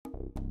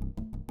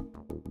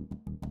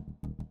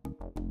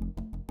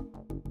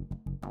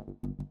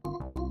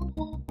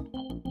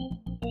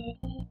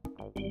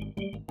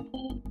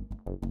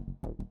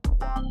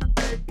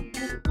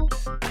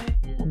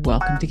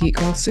Welcome to Geek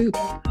Girl Soup.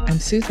 I'm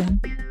Susan.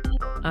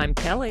 I'm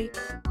Kelly.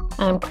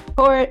 I'm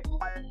Court.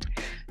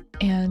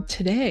 And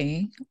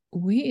today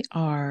we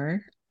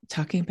are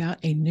talking about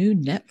a new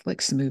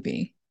Netflix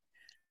movie,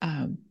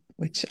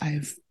 which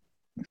I've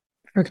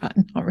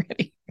forgotten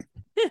already,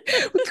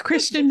 with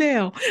Christian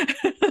Bale.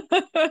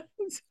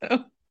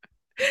 So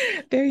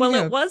there you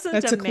go. It wasn't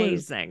That's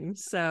amazing.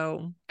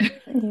 So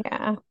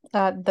yeah,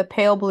 The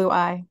Pale Blue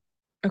Eye.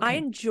 Okay. I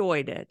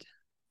enjoyed it,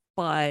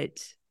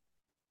 but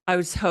I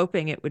was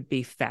hoping it would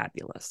be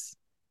fabulous.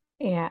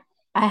 Yeah,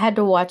 I had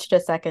to watch it a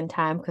second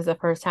time because the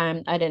first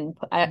time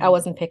I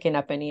wasn't picking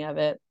up any of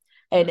it.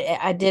 And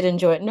I did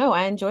enjoy it. No,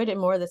 I enjoyed it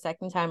more the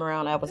second time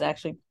around. I was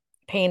actually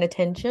paying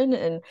attention,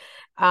 and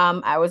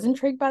I was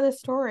intrigued by the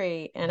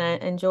story, and I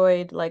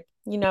enjoyed,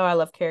 I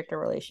love character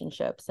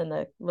relationships, and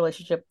the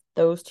relationship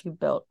those two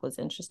built was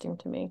interesting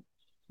to me.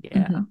 Yeah.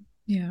 Mm-hmm.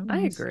 Yeah, I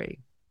agree.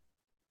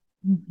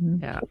 Mm-hmm.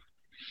 Yeah.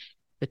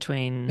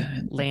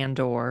 Between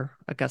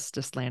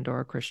Augustus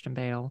Landor, Christian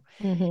Bale,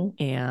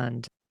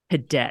 and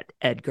Cadet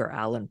Edgar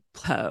Allan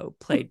Poe,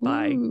 played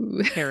by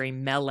Harry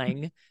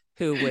Melling,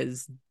 who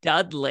was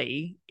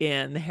Dudley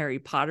in the Harry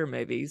Potter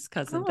movies,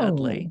 Cousin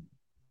Dudley.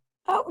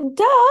 Oh,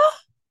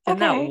 duh. Isn't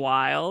that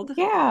wild?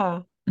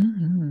 Yeah.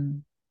 Mm-hmm.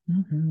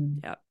 Mm-hmm.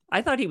 Yeah.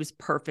 I thought he was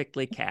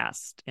perfectly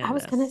cast in I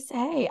was going to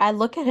say, I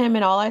look at him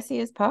and all I see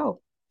is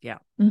Poe. Yeah.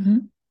 Mm-hmm.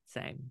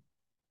 Same.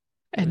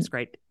 It was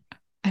great.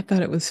 I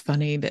thought it was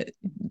funny that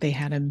they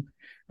had him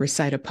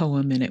recite a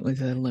poem and it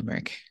was a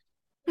limerick.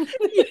 Yes.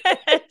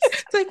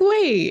 It's like,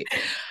 wait.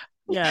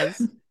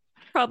 Yes.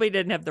 Probably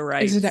didn't have the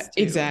rights.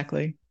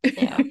 Exactly.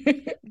 Yeah.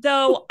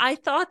 Though I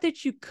thought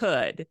that you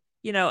could,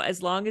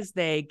 as long as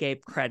they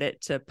gave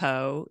credit to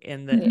Poe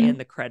in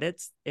the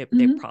credits,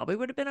 they probably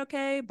would have been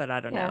okay. But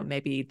I don't know.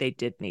 Maybe they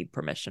did need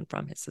permission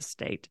from his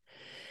estate.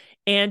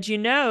 And you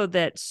know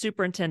that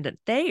Superintendent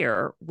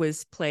Thayer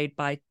was played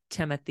by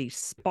Timothy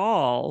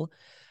Spall,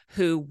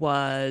 who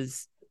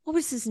was, what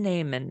was his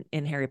name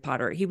in Harry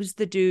Potter? He was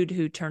the dude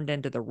who turned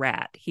into the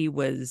rat. He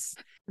was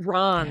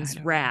Ron's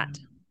rat,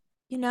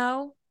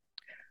 the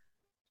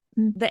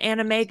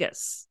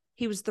Animagus.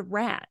 He was the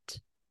rat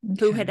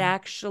who had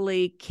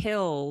actually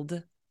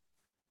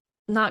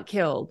not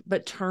killed,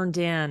 but turned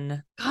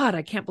in. God,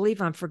 I can't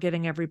believe I'm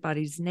forgetting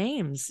everybody's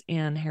names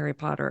in Harry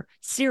Potter.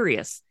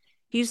 Sirius.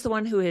 He's the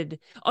one who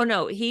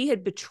he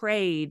had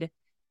betrayed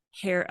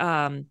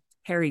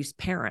Harry's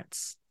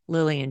parents,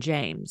 Lily and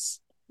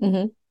James,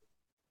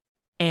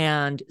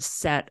 and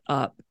set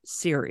up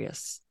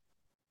Sirius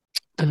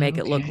to make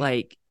it look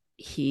like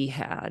he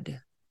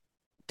had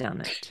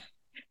done it.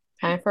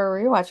 Time for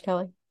a rewatch,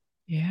 Kelly.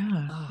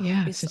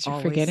 Yeah. Since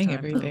you're forgetting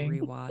everything.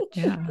 Rewatch.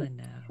 Yeah. I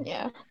know.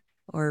 Yeah.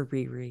 Or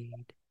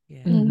reread.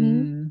 Yeah.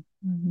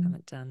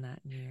 Haven't done that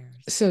in years.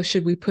 So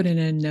should we put in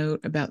a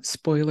note about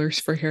spoilers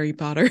for Harry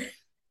Potter?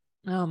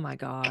 Oh my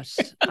gosh.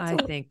 I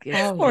think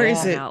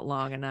it's been out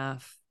long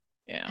enough.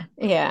 Yeah.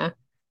 Yeah.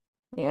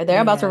 Yeah.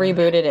 They're about to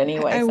reboot it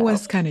anyway. I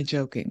was kind of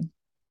joking.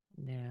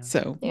 Yeah.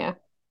 So yeah.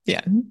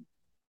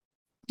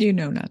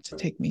 Not to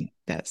take me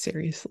that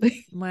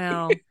seriously.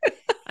 Well,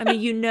 I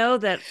mean,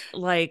 that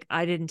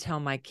I didn't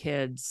tell my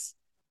kids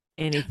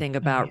anything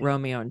about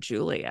Romeo and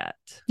Juliet.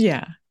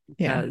 Yeah.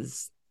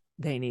 Because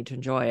they need to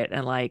enjoy it.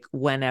 And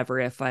whenever,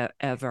 if I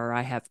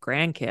have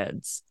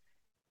grandkids,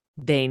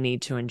 they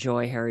need to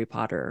enjoy Harry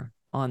Potter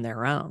on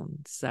their own.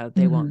 So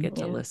they won't get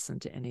to listen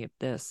to any of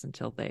this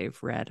until they've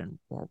read and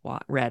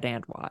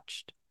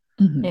watched.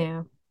 Mm-hmm.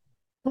 Yeah.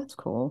 That's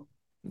cool.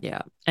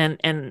 Yeah.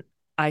 And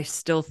I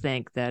still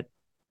think that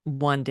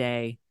one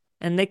day,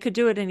 and they could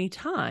do it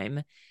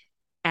anytime,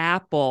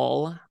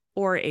 Apple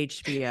or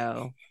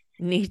HBO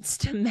needs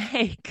to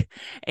make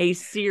a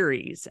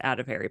series out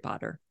of Harry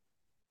Potter.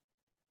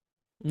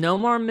 No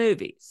more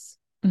movies.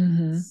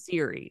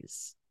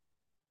 Series.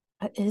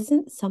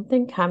 Isn't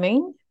something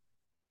coming?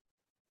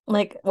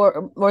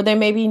 Or there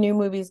may be new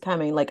movies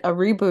coming. Like a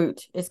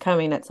reboot is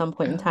coming at some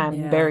point in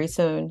time, very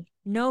soon.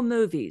 No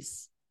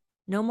movies.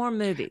 No more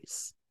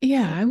movies.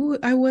 Yeah,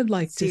 I would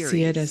like to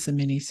see it as a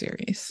mini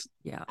series.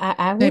 Yeah,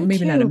 I would maybe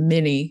too. not a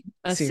mini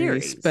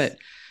series, but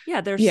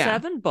there's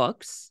 7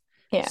 books.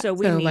 Yeah, so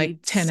we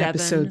need 10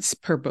 episodes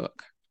per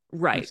book.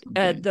 Right.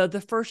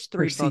 The first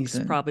 3 books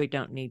probably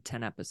don't need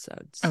 10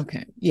 episodes.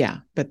 Okay. Yeah,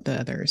 but the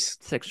others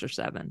 6 or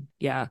 7.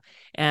 Yeah,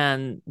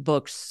 and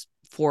books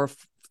 4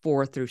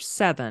 through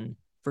 7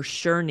 for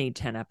sure need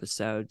 10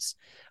 episodes.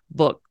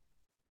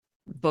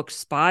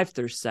 Books 5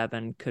 through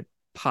 7 could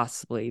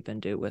possibly even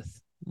do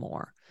with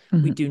more.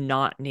 We do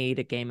not need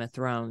a Game of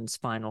Thrones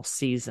final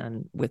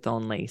season with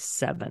only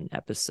 7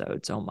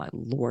 episodes. Oh my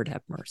Lord,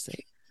 have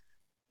mercy.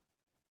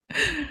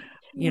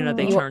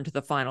 They turned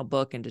the final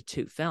book into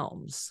 2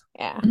 films.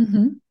 Yeah.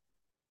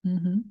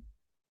 Mm-hmm.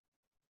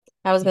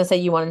 I was going to say,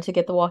 you wanted to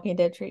get the Walking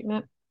Dead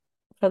treatment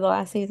for the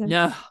last season?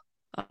 No.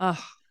 No.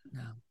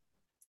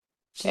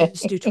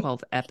 Just do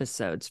 12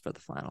 episodes for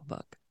the final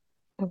book,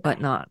 but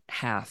not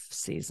half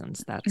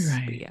seasons. That's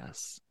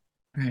BS.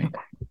 Right. Okay.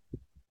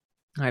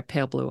 All right.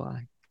 Pale Blue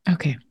Eye.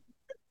 Okay.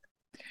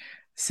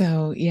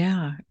 So,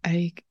 yeah,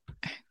 I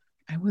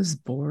I was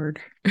bored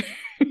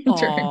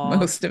during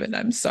most of it.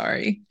 I'm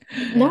sorry.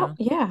 No,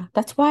 yeah.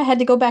 That's why I had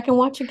to go back and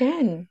watch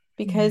again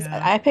because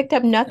I picked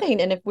up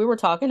nothing. And if we were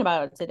talking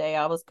about it today,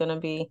 I was gonna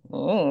be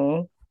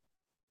Yeah,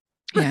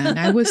 and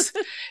I was,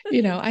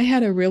 I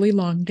had a really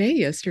long day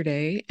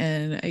yesterday,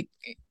 and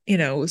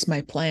it was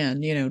my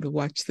plan, to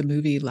watch the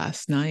movie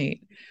last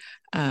night,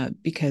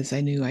 because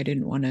I knew I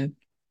didn't want to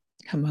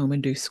come home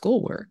and do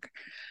schoolwork.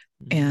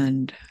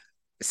 And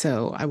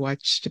so I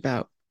watched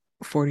about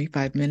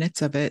 45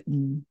 minutes of it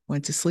and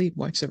went to sleep,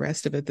 watched the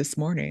rest of it this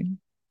morning.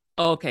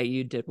 Okay,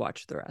 you did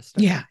watch the rest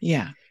of it.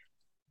 Yeah.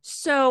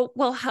 So,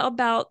 well, how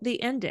about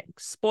the ending?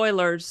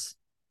 Spoilers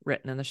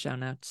written in the show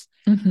notes.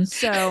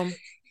 So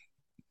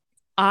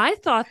I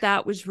thought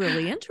that was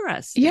really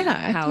interesting.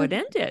 Yeah. How it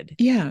ended.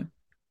 Yeah.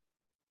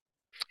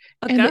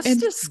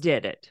 Augustus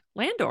did it.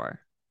 Landor.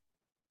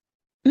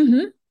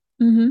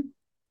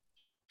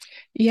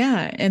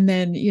 Yeah. And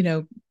then,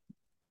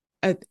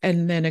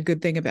 and then a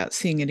good thing about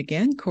seeing it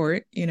again,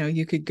 Court,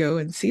 you could go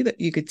and see that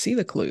you could see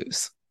the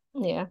clues.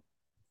 Yeah.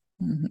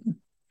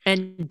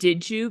 And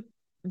did you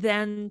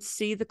then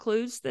see the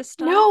clues this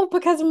time? No,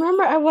 because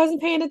remember, I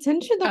wasn't paying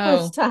attention the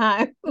first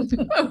time.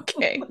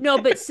 Okay. No,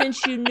 but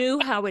since you knew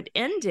how it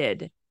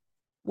ended,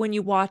 when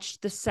you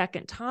watched the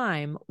second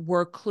time,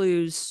 were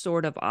clues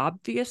sort of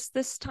obvious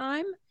this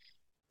time?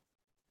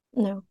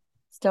 No,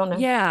 still no.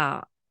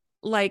 Yeah.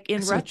 Like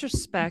in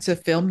retrospect, it's a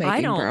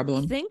filmmaking problem. I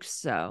don't think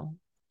so.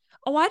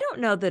 Oh, I don't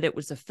know that it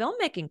was a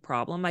filmmaking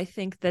problem. I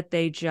think that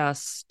they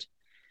just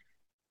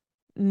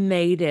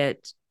made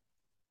it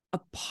a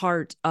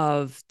part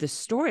of the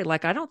story.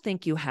 Like, I don't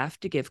think you have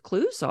to give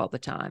clues all the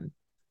time.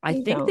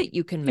 I think that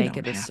you can make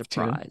it a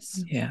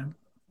surprise. Yeah.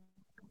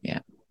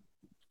 Yeah.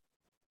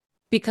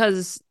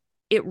 Because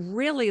it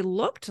really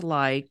looked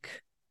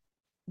like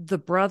the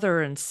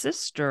brother and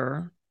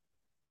sister.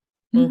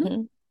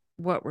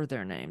 What were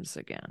their names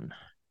again?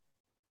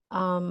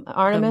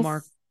 Artemis.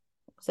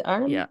 Was it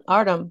Artem? Yeah.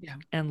 Artem. Yeah.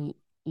 And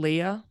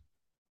Leah.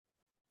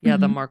 Yeah,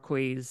 the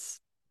Marquise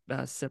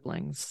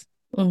siblings.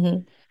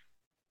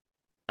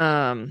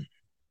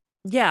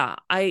 Yeah,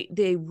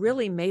 they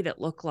really made it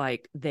look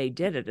like they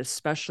did it,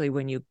 especially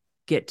when you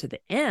get to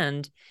the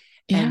end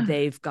and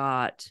they've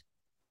got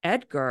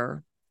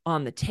Edgar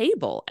on the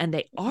table and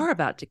they are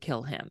about to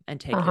kill him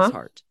and take his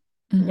heart.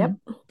 Yep.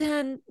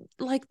 Then,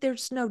 like,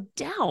 there's no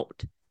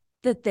doubt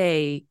that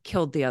they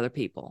killed the other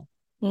people.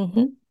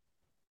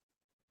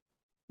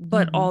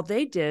 But all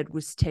they did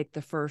was take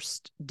the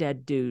first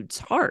dead dude's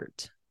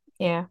heart.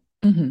 Yeah.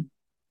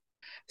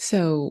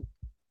 So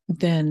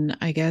then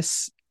I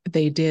guess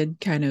they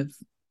did kind of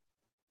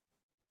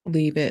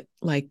leave it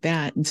like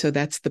that. And so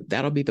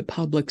that'll be the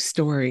public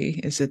story,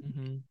 is it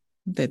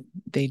that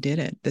they did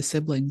it. The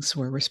siblings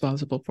were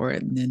responsible for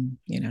it. And then,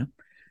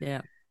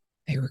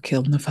 they were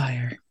killed in the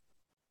fire.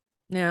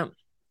 Yeah.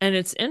 And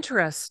it's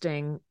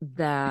interesting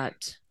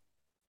that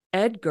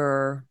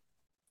Edgar,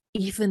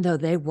 even though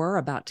they were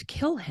about to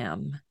kill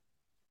him,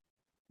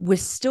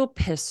 was still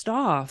pissed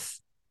off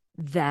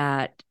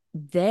that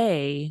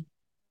they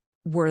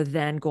were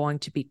then going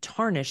to be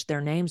tarnished.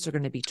 Their names are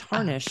going to be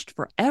tarnished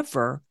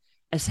forever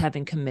as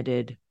having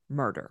committed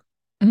murder.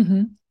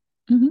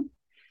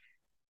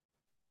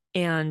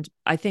 And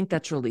I think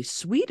that's really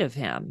sweet of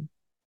him,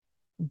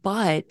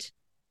 but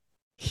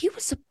he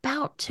was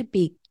about to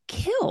be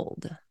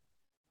killed.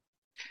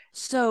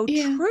 So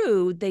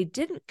true, they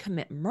didn't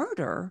commit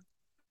murder,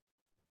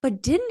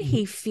 but didn't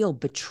he feel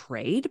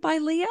betrayed by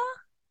Leah?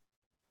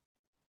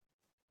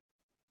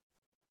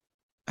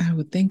 I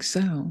would think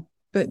so.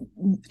 But,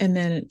 and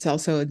then it's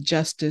also a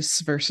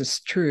justice versus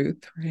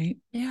truth, right?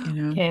 Yeah.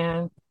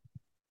 Yeah.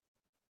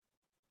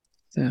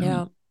 So.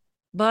 Yeah.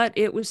 But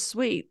it was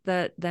sweet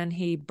that then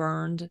he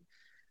burned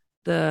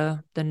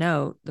the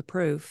note, the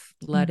proof,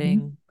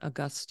 letting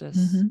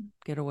Augustus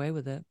get away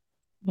with it.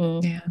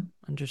 Yeah.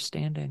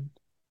 Understanding.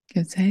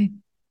 Because, hey,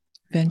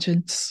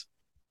 vengeance.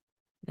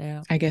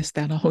 Yeah. I guess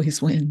that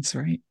always wins,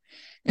 right?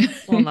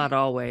 Well, not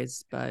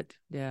always, but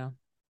yeah.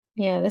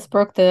 Yeah, this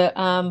broke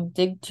the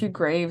dig 2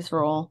 graves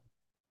rule.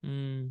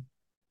 And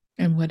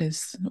what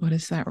is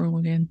that rule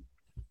again?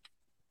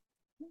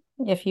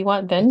 If you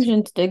want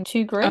vengeance, dig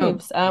 2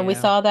 graves. We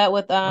saw that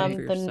with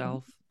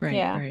yourself.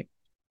 Right.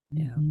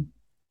 Yeah.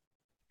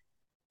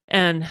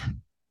 And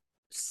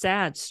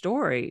sad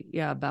story,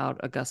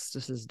 about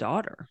Augustus's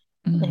daughter.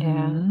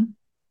 Yeah.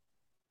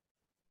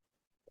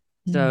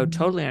 So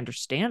totally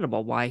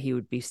understandable why he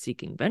would be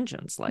seeking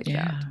vengeance like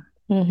that.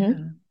 Yeah.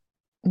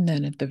 And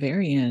then at the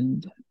very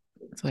end,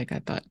 it's like I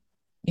thought,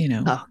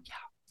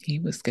 he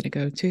was going to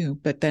go too.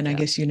 But then I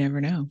guess you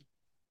never know.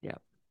 Yeah.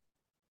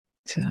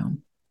 So,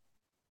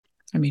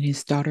 I mean,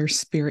 his daughter's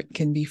spirit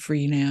can be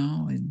free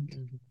now.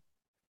 And,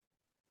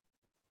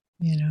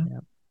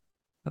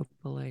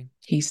 hopefully.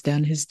 He's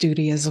done his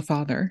duty as a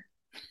father.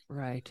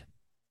 Right.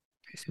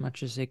 As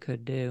much as he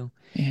could do.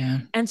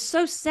 Yeah. And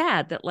so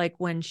sad that, like,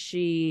 when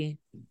she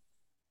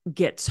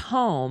gets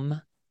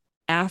home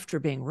after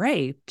being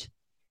raped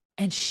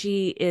and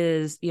she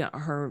is,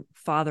 her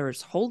father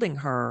is holding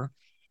her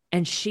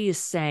and she is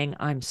saying,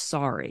 "I'm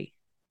sorry."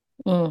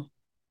 Mm.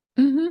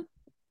 Mm-hmm.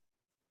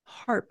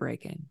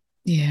 Heartbreaking.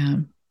 Yeah.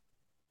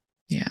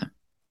 Yeah.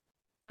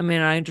 I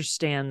mean, I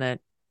understand that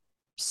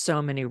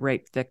so many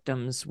rape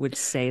victims would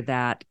say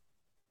that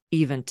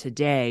even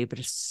today, but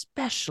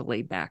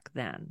especially back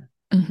then.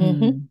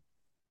 Mm-hmm.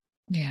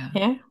 Yeah.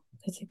 Yeah.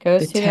 Because it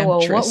goes The to the, well,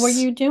 what were temptress.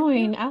 you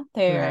doing out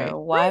there? Right.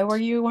 Why were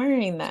you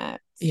wearing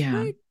that? Yeah.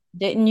 Right.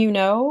 Didn't you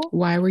know?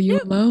 Why were you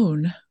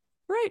alone?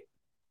 Right.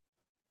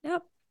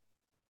 Yep.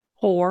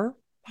 Whore,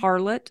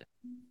 harlot,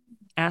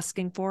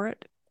 asking for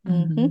it.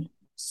 Mm-hmm.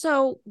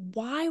 So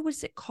why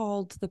was it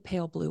called The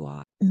Pale Blue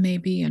Eye?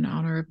 Maybe in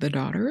honor of the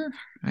daughter.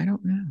 I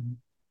don't know.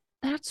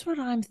 That's what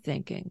I'm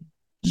thinking.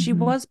 She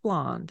was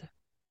blonde.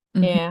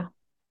 Yeah.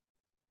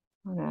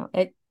 I don't know.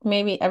 It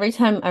maybe every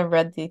time I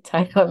read the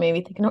title, it made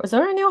me think, no, is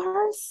there a Neil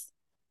Hurst?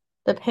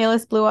 The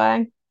Palest Blue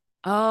Eye?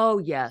 Oh,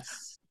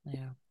 yes.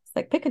 Yeah. It's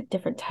like, pick a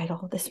different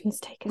title. This one's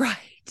taken. Right.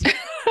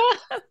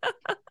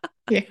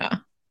 Yeah.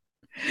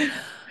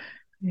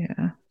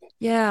 Yeah.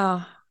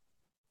 Yeah.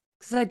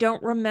 Because I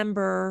don't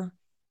remember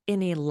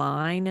any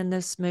line in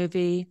this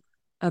movie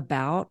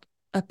about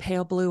a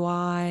pale blue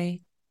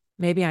eye.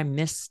 Maybe I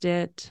missed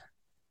it,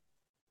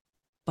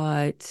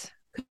 but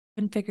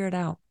couldn't figure it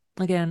out.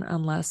 Again,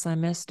 unless I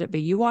missed it.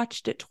 But you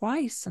watched it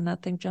twice and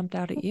nothing jumped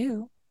out at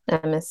you.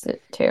 I missed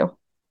it too.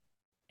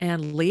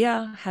 And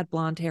Leah had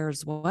blonde hair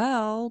as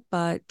well,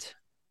 but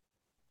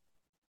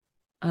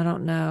I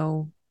don't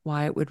know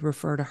why it would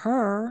refer to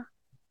her,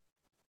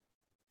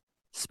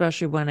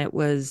 especially when it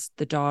was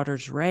the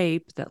daughter's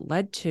rape that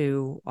led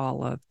to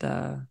all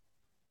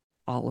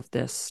of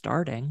this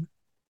starting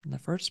in the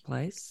first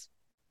place.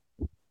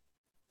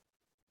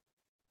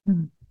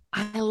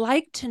 I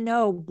like to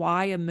know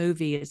why a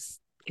movie is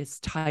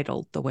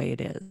titled the way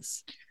it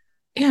is.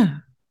 Yeah.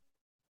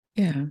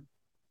 Yeah.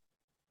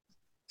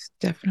 It's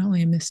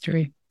definitely a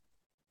mystery.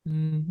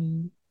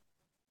 Mm-hmm.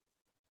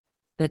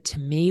 That to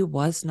me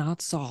was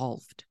not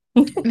solved.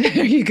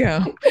 There you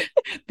go.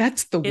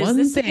 That's the Is one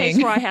this thing. the case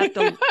where I have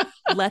to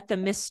let the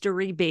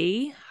mystery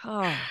be?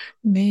 Oh.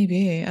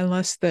 Maybe,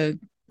 unless the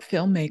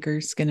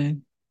filmmaker's gonna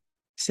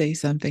say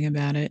something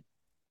about it.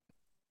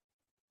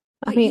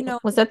 I mean,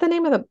 was that the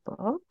name of the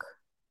book?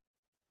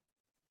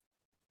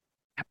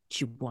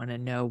 You want to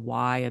know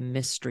why a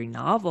mystery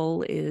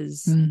novel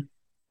is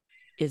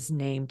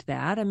named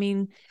that? I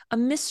mean, a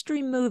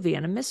mystery movie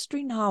and a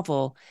mystery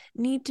novel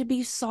need to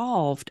be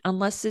solved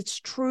unless it's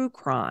true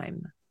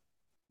crime.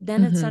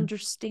 Then it's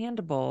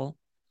understandable.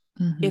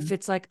 If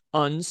it's like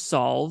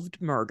unsolved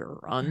murder,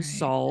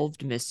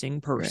 unsolved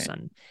missing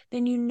person,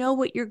 then you know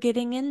what you're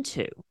getting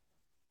into.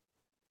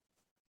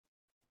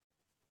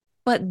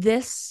 But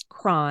this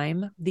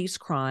crime was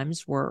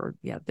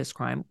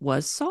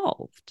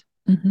solved.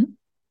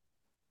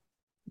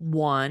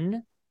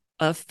 One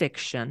of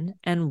fiction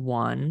and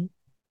one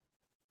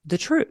the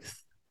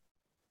truth.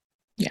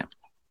 Yeah.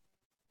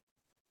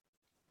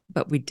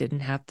 But we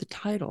didn't have the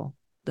title,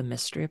 the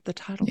mystery of the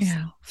title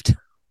solved.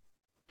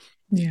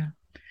 Yeah.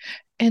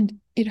 And,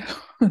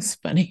 it's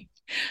funny.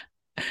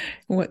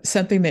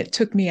 Something that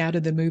took me out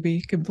of the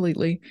movie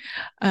completely.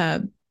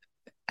 I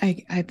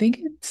think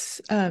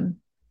it's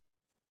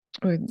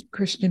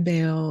Christian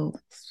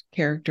Bale's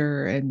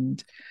character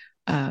and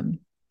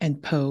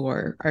Poe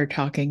are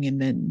talking,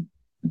 and then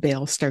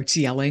Bale starts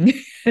yelling.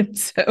 And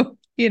so,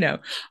 the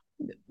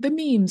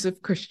memes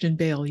of Christian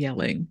Bale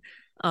yelling.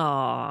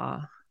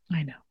 Aw.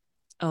 I know.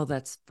 Oh,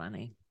 that's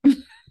funny. I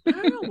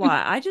don't know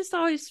why. I just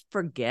always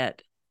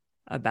forget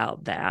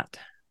about that.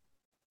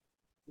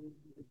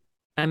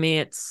 I mean,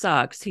 it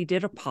sucks. He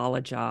did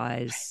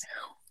apologize.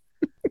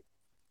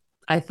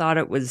 I thought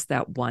it was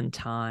that one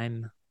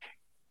time.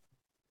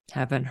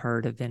 Haven't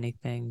heard of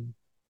anything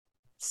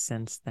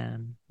since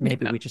then.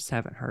 Maybe we just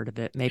haven't heard of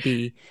it.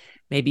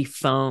 Maybe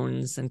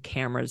phones and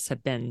cameras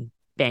have been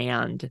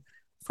banned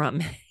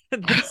from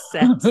the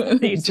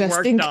sets he's just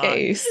worked in on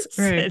case,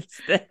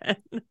 since then.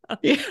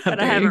 Yeah, but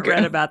I haven't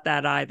read about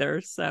that either,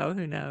 so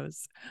who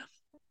knows?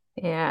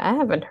 Yeah, I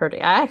haven't heard it.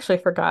 I actually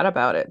forgot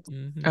about it.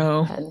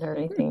 Oh, I hadn't heard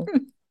anything.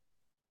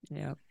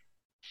 Yeah.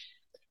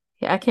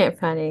 Yeah, I can't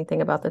find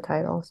anything about the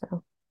title,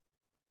 so.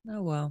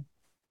 Oh well,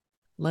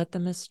 let the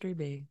mystery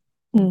be.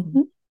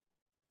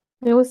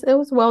 It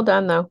was well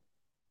done though.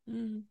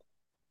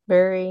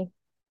 Very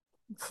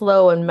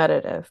slow and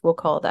meditative, we'll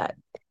call that.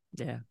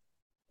 Yeah.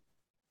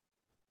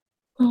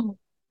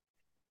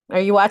 Are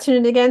you watching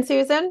it again,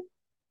 Susan?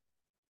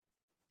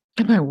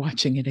 Am I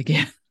watching it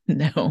again?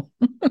 No.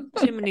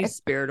 Too many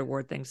Spirit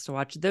Award things to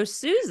watch. Though,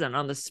 Susan,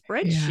 on the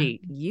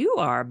spreadsheet, you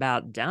are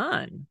about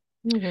done.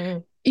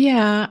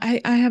 Yeah, I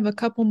have a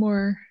couple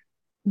more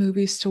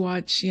movies to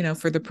watch,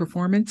 for the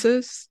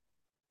performances.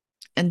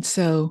 And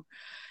so,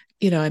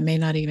 I may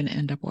not even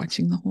end up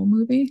watching the whole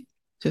movie.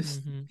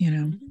 Just,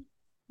 Yeah.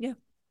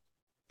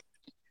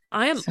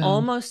 I am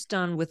almost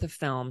done with the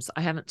films.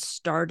 I haven't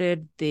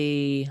started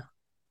the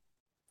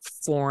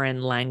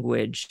foreign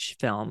language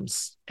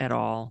films at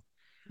all.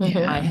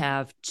 I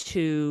have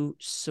 2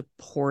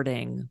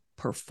 supporting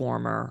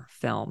performer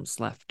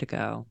films left to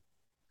go.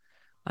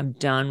 I'm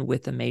done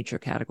with the major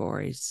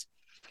categories.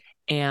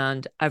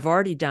 And I've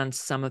already done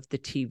some of the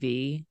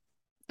TV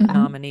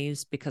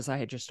nominees because I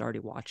had just already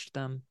watched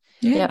them.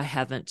 Yeah. I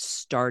haven't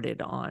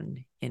started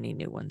on any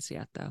new ones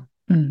yet, though.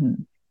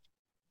 And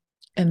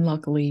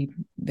luckily,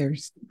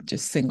 there's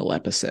just single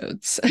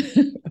episodes of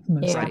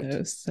most of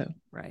those. So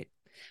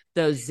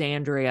those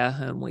Xandria,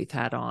 whom we've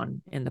had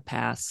on in the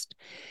past,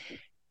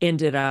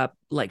 ended up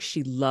like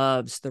she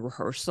loves The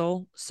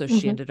Rehearsal, so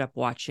she ended up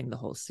watching the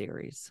whole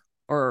series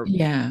or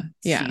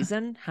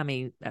season. How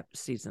many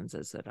seasons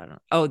is it? I don't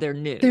know. Oh, they're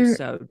new,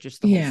 so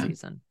just the whole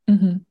season.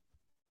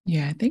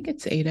 Yeah, I think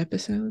it's 8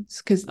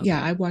 episodes because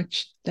I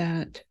watched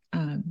that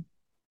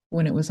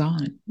when it was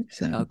on.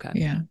 So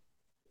yeah,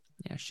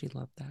 she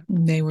loved that.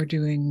 And they were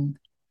doing,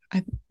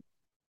 I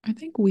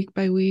think week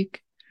by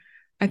week.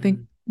 I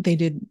think they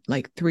did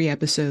like 3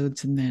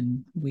 episodes and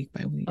then week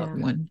by week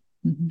one.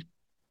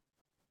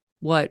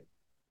 What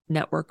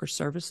network or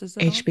service is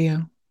it HBO.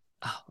 On?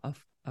 Oh,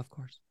 of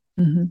course.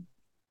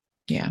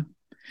 Yeah,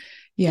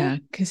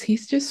 because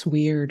he's just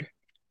weird,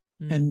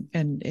 and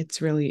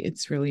it's really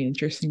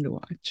interesting to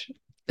watch.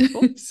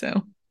 Cool.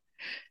 So,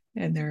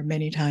 and there are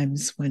many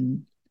times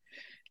when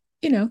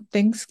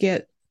things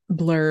get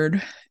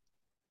blurred,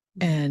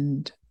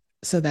 and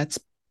so that's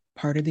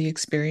part of the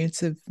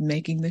experience of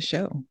making the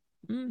show.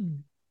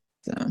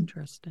 So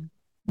interesting.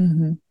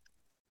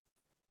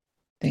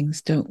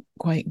 Things don't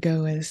quite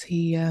go as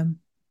he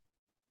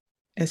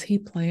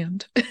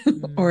planned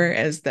or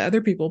as the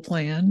other people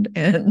planned,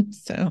 and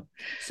so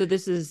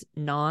this is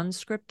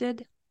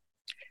non-scripted.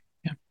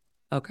 Yeah.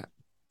 Okay.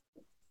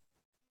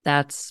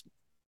 That's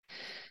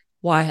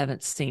why I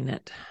haven't seen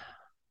it.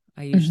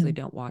 I usually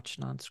don't watch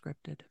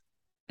non-scripted.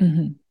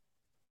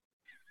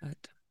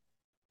 But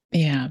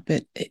yeah,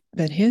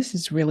 but his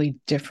is really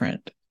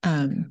different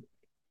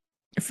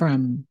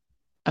from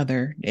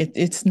other.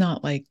 It's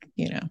not like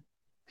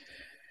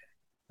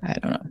I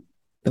don't know,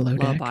 Below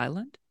Love Deck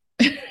Island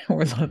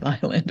or Love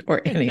Island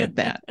or any of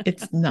that.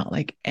 It's not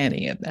like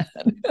any of that.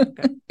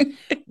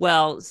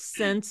 Well,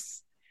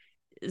 since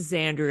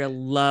Xandria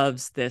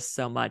loves this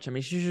so much, I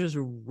mean, she's just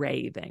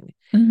raving,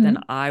 then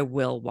I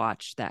will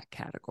watch that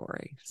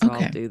category. So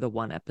I'll do the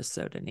 1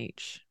 episode in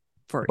each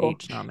for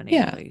each nominee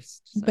at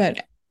least. So.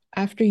 But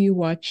after you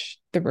watch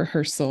The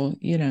Rehearsal,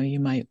 you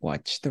might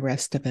watch the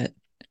rest of it.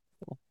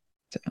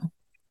 So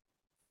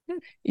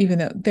even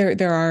though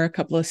there are a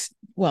couple of,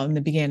 in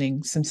the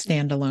beginning, some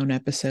standalone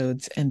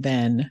episodes, and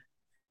then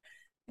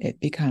it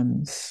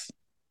becomes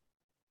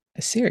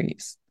a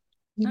series.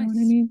 You know what I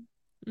mean?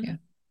 Yeah.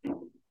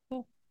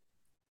 Cool.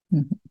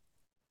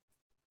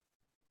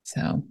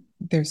 So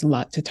there's a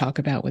lot to talk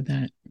about with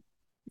that.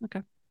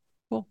 Okay.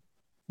 Cool.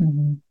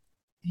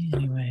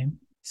 Anyway,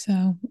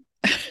 so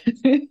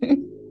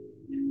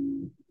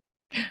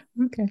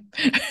okay.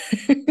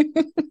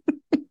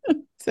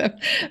 So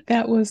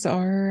that was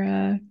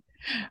our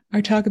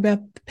talk about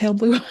the pale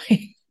blue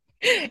eye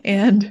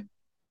and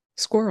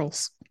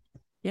squirrels.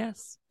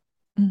 Yes.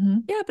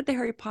 Yeah, but the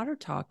Harry Potter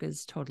talk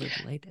is totally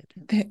related.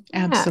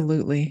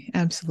 Absolutely.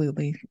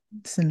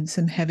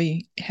 Some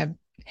heavy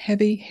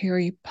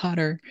Harry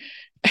Potter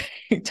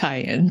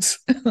tie-ins.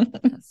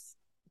 Yes,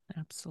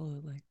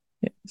 absolutely.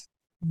 Yes.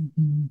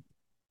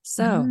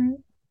 So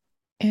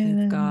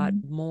we've got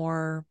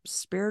more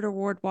Spirit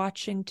Award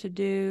watching to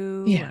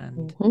do,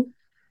 and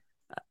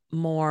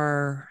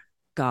more,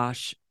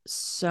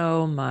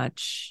 so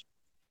much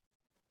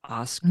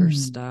Oscar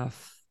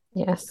stuff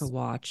to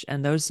watch,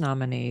 and those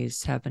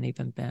nominees haven't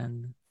even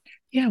been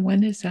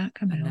when is that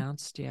coming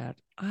announced yet?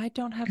 I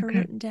don't have it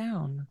written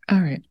down.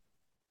 All right.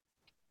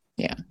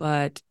 Yeah,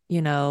 but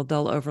they'll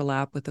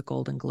overlap with the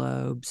Golden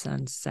Globes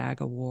and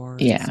SAG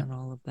Awards and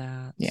all of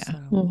that.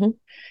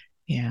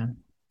 Yeah,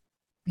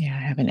 I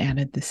haven't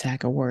added the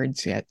SAG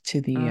Awards yet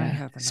to the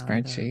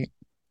spreadsheet.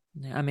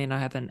 I mean, I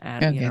haven't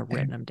added,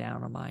 written them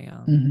down on my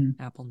own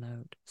Apple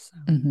Note. So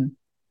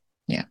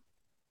yeah,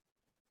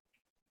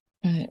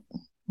 but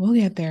we'll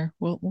get there.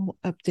 We'll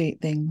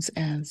update things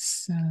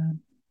as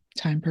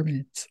time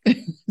permits.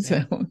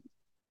 So,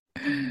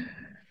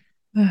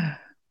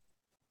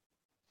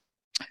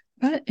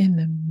 but in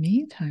the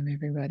meantime,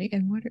 everybody,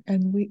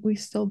 and we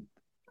still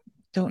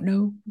don't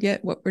know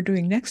yet what we're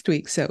doing next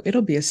week, so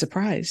it'll be a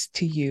surprise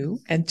to you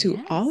and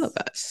to all of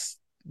us.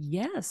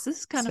 Yes, this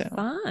is kind of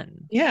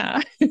fun.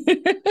 Yeah.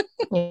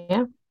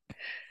 Yeah.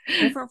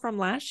 Different from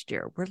last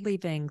year. We're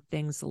leaving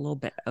things a little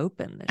bit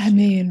open this year. I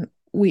mean,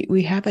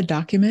 we have a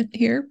document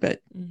here, but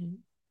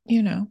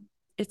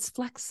it's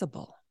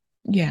flexible.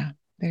 Yeah,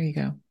 there you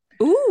go.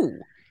 Ooh.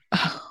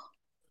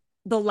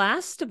 The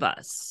Last of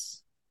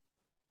Us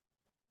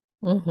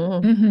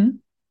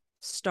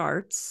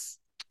starts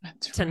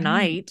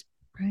tonight.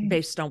 Right.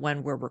 Based on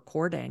when we're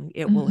recording.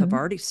 It will have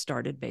already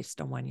started based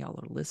on when y'all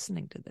are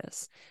listening to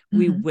this.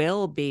 We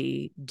will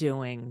be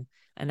doing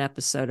an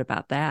episode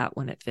about that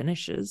when it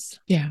finishes.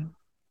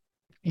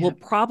 We'll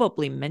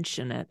probably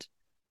mention it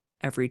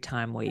every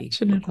time we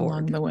record.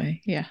 Along the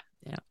way. Yeah.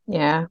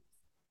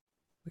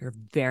 We're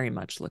very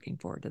much looking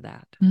forward to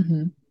that.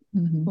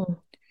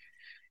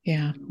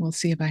 Yeah, we'll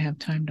see if I have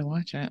time to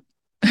watch it.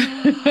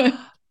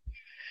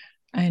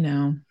 I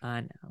know.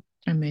 I know.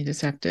 I may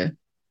just have to.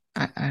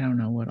 I don't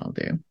know what I'll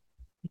do.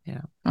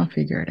 Yeah. I'll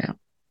figure it out.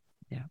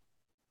 Yeah.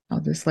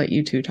 I'll just let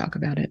you two talk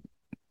about it.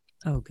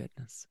 Oh,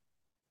 goodness.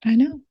 I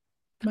know.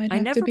 I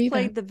never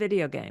played the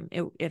video game.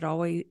 It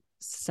always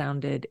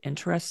sounded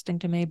interesting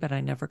to me, but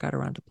I never got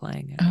around to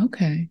playing it.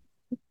 Okay.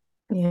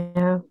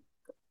 Yeah.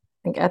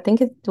 I think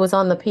it was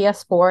on the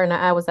PS4 and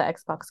I was an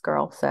Xbox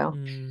girl, so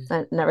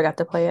I never got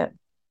to play it.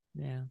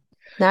 Yeah.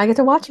 Now I get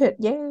to watch it.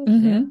 Yay.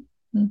 Mm-hmm. Yeah.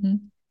 Mm-hmm.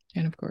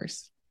 And of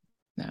course,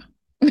 no.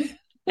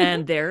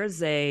 And there's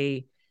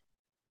two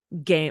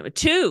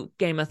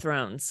Game of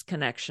Thrones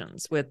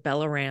connections with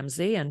Bella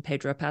Ramsey and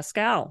Pedro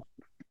Pascal.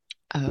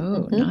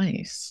 Oh,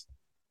 nice.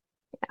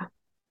 Yeah.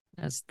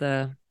 As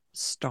the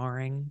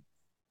starring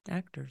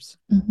actors.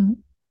 Mm-hmm.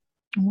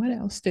 What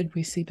else did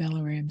we see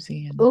Bella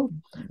Ramsey in? Oh,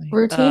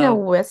 Rutina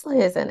Wesley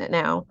is in it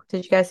now.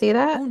 Did you guys see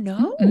that? Oh,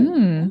 no.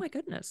 Oh, my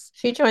goodness.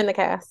 She joined the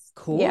cast.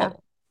 Cool. Yeah.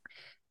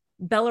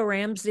 Bella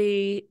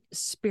Ramsey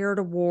Spirit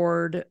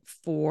Award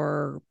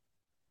for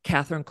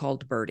Catherine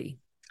Called Birdie.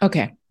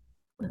 Okay.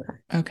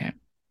 Yeah.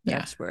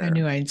 That's where I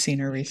knew I'd seen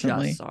her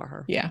recently. Just saw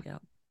her. Yeah.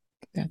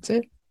 That's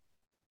it.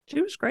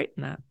 She was great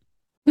in that.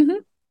 Mm-hmm.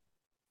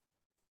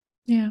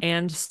 Yeah.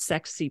 And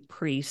Sexy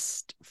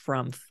Priest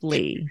from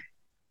Flea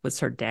was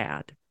her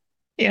dad.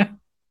 Yeah.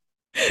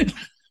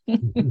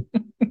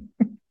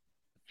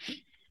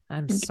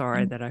 I'm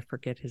sorry that I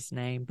forget his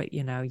name, but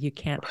you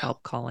can't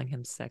help calling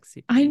him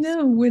Sexy Priest. I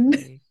know.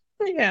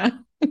 Yeah.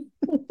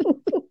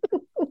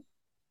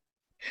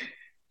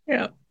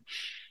 Yeah.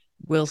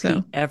 Will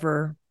he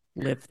ever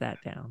live that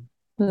down?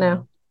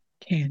 No.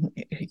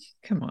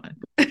 Come on.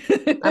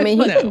 I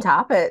mean, he can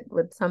top it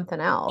with something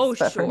else,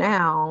 but sure. For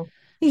now,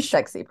 he's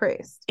Sexy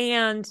Priest.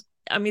 And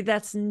I mean,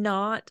 that's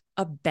not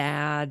a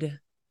bad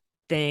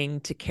thing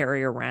to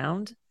carry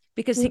around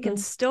because he can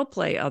still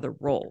play other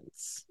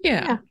roles.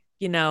 Yeah.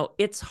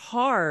 It's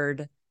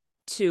hard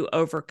to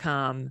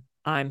overcome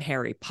I'm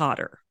Harry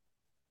Potter.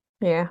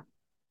 Yeah.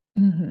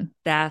 Mm-hmm.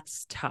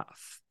 That's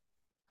tough.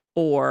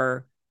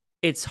 Or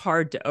it's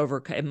hard to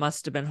overcome. It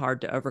must have been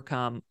hard to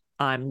overcome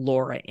I'm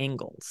Laura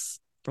Ingalls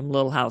from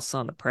Little House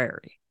on the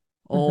Prairie.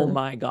 Oh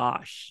my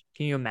gosh.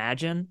 Can you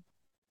imagine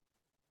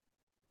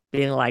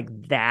being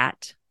like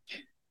that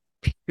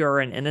pure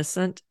and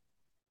innocent?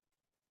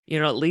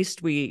 At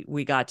least we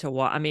got to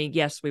watch. I mean,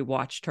 yes, we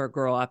watched her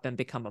grow up and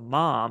become a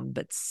mom,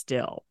 but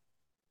still.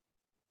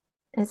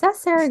 Is that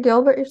Sarah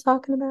Gilbert you're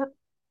talking about?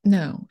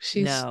 No,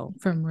 she's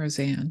from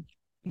Roseanne.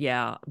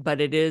 Yeah, but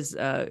it is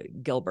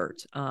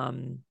Gilbert.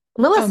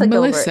 Melissa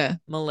Gilbert.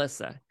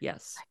 Melissa,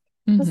 yes.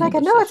 I was like, I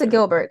know it's a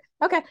Gilbert.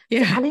 Okay.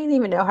 Yeah. I didn't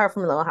even know her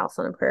from Little House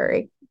on the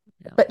Prairie.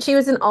 Yeah. But she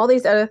was in all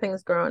these other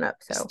things growing up.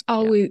 So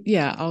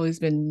always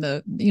been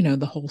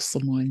the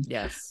wholesome one.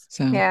 Yes.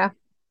 So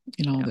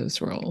in all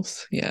those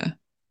roles. Yeah.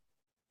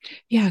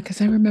 Yeah,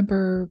 because I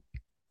remember,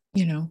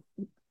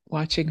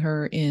 watching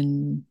her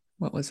in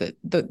what was it?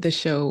 The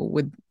show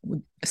with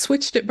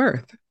Switched at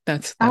Birth.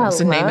 That was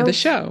the name of the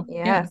show.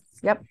 Yes.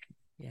 Yeah.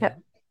 Yep.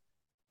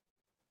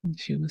 And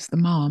she was the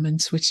mom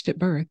and Switched at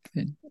Birth.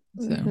 And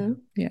so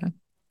yeah.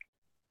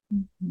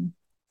 Mm-hmm.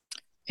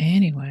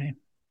 Anyway.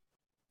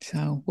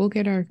 So we'll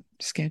get our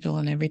schedule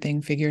and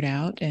everything figured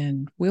out,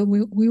 and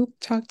we'll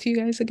talk to you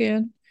guys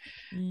again.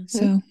 Mm-hmm.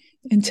 So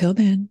until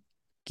then,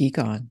 geek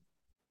on.